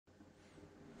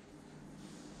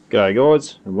G'day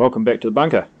guys, and welcome back to the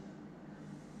bunker.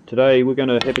 Today we're going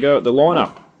to have a go at the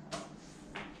lineup.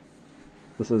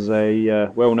 This is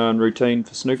a well-known routine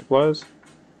for snooker players.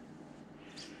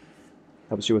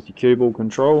 Helps you with your cue ball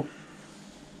control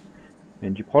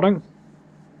and your potting.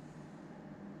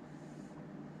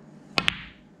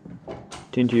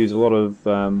 Tend to use a lot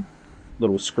of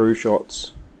little screw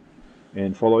shots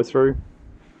and follow through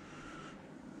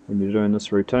when you're doing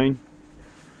this routine.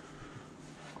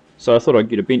 So I thought I'd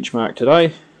get a benchmark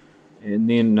today, and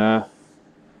then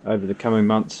over the coming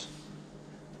months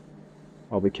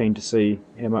I'll be keen to see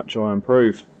how much I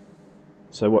improve.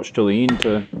 So watch till the end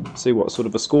to see what sort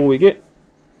of a score we get.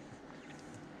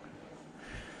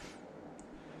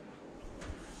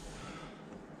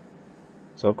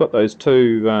 So I've got those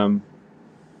two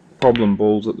problem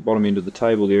balls at the bottom end of the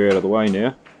table there out of the way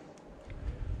now.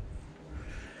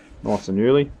 Nice and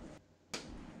early.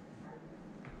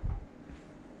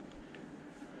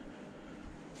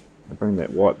 I'll bring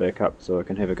that white back up so I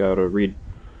can have a go at a red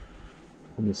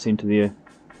in the centre there,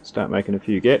 start making a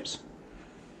few gaps.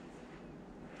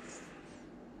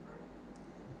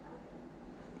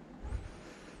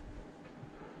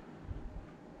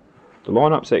 The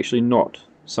lineup's actually not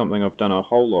something I've done a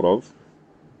whole lot of,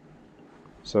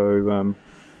 so a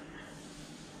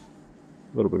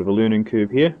little bit of a learning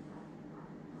curve here.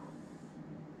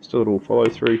 Still a little follow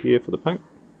through here for the pink.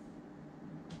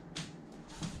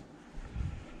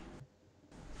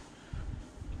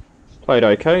 Played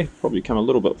okay, probably come a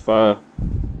little bit far,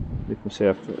 left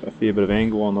myself a fair bit of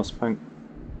angle on this pink.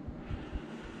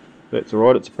 That's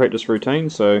alright, it's a practice routine,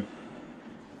 so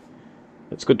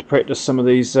it's good to practice some of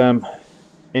these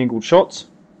angled shots.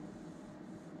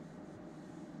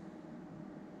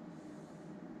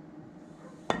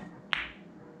 Just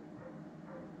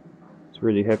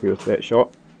really happy with that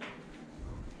shot.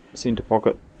 Centre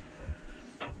pocket.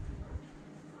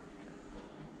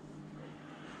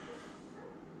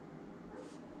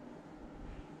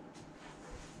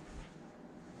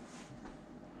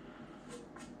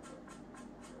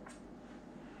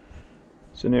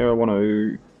 So now I want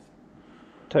to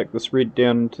take this red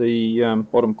down to the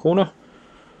bottom corner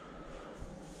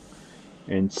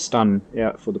and stun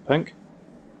out for the pink.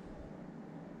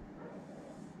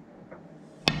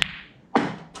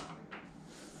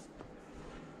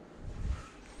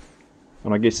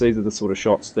 And I guess these are the sort of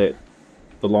shots that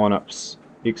the lineup's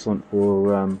excellent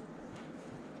for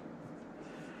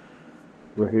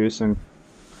rehearsing.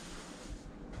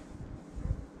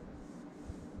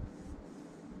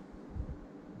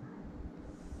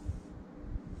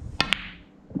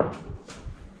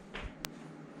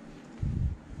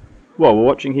 While we're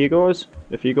watching here guys,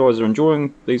 if you guys are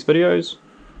enjoying these videos,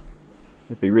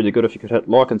 it'd be really good if you could hit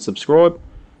like and subscribe.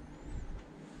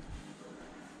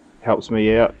 Helps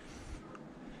me out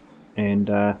and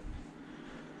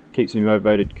keeps me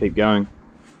motivated to keep going.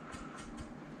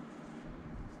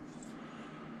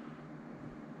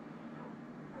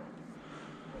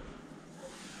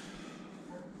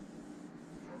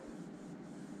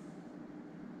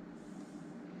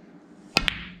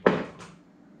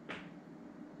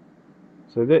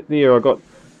 So that there, I got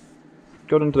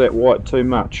into that white too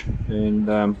much, and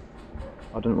I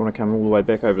didn't want to come all the way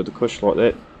back over to the cush like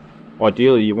that.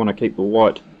 Ideally you want to keep the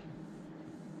white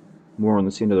more on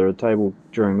the centre of the table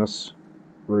during this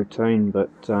routine, but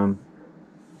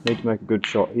need to make a good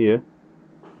shot here,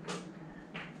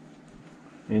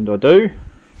 and I do.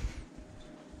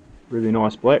 Really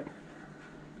nice black,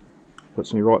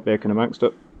 puts me right back in amongst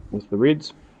it with the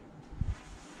reds.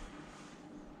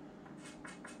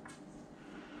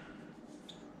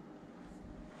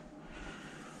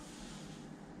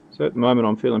 So at the moment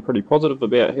I'm feeling pretty positive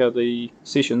about how the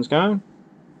session's going.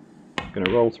 Going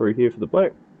to roll through here for the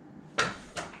black.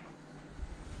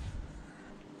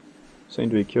 Seem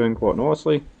to be queuing quite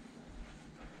nicely.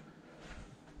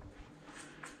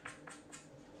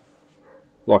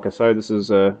 Like I say, this is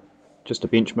just a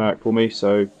benchmark for me,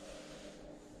 so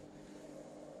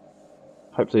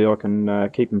hopefully I can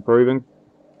keep improving.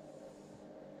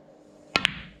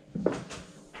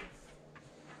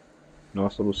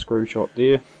 Nice little screw shot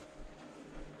there.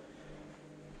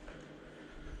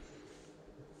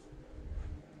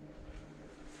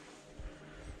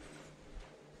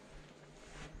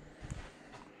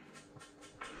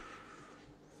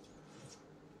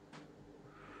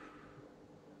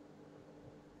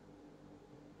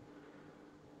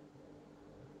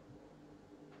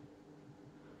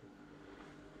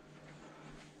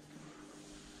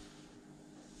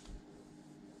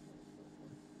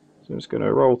 So I'm just going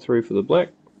to roll through for the black.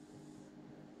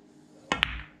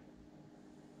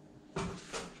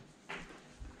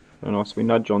 A nice wee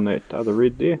nudge on that other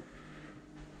red there.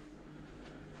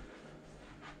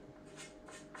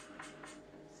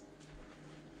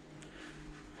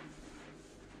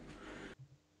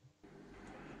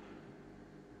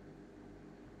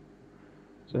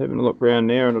 having a look around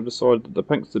now, and I decided that the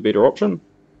pink's the better option.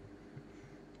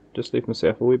 Just left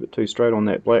myself a wee bit too straight on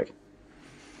that black.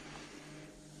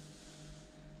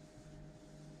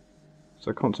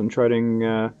 So concentrating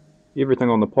everything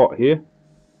on the pot here.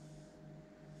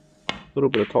 A little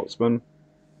bit of topspin,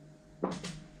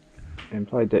 and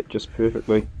played that just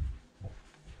perfectly.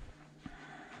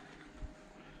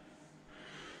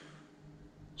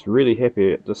 It's really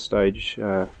happy at this stage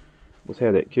with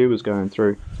how that cue was going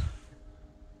through.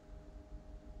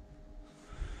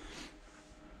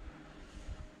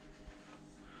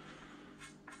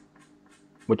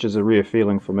 Which is a rare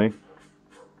feeling for me,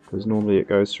 because normally it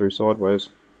goes through sideways.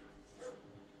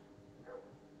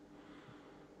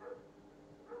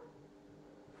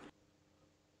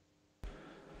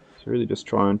 So really just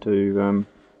trying to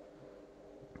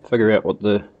figure out what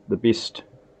the best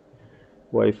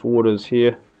way forward is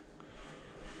here.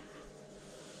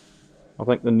 I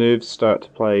think the nerves start to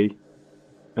play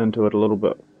into it a little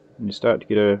bit, and you start to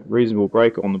get a reasonable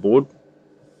break on the board.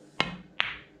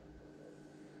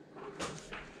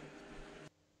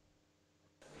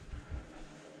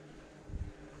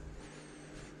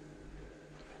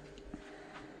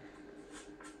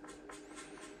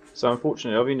 So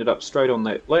unfortunately I've ended up straight on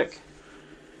that black,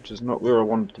 which is not where I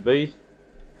wanted to be,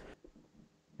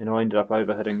 and I ended up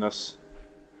overhitting this.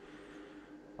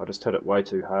 I just hit it way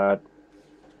too hard,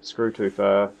 screw too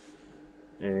far,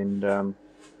 and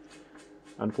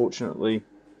unfortunately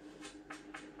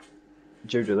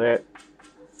due to that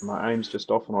my aim's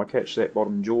just off and I catch that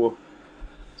bottom jaw.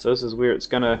 So this is where it's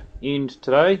going to end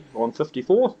today on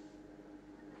 54,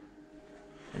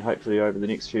 and hopefully over the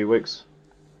next few weeks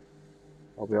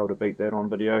I'll be able to beat that on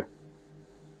video.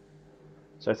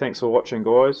 So thanks for watching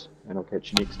guys, and I'll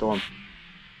catch you next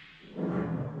time.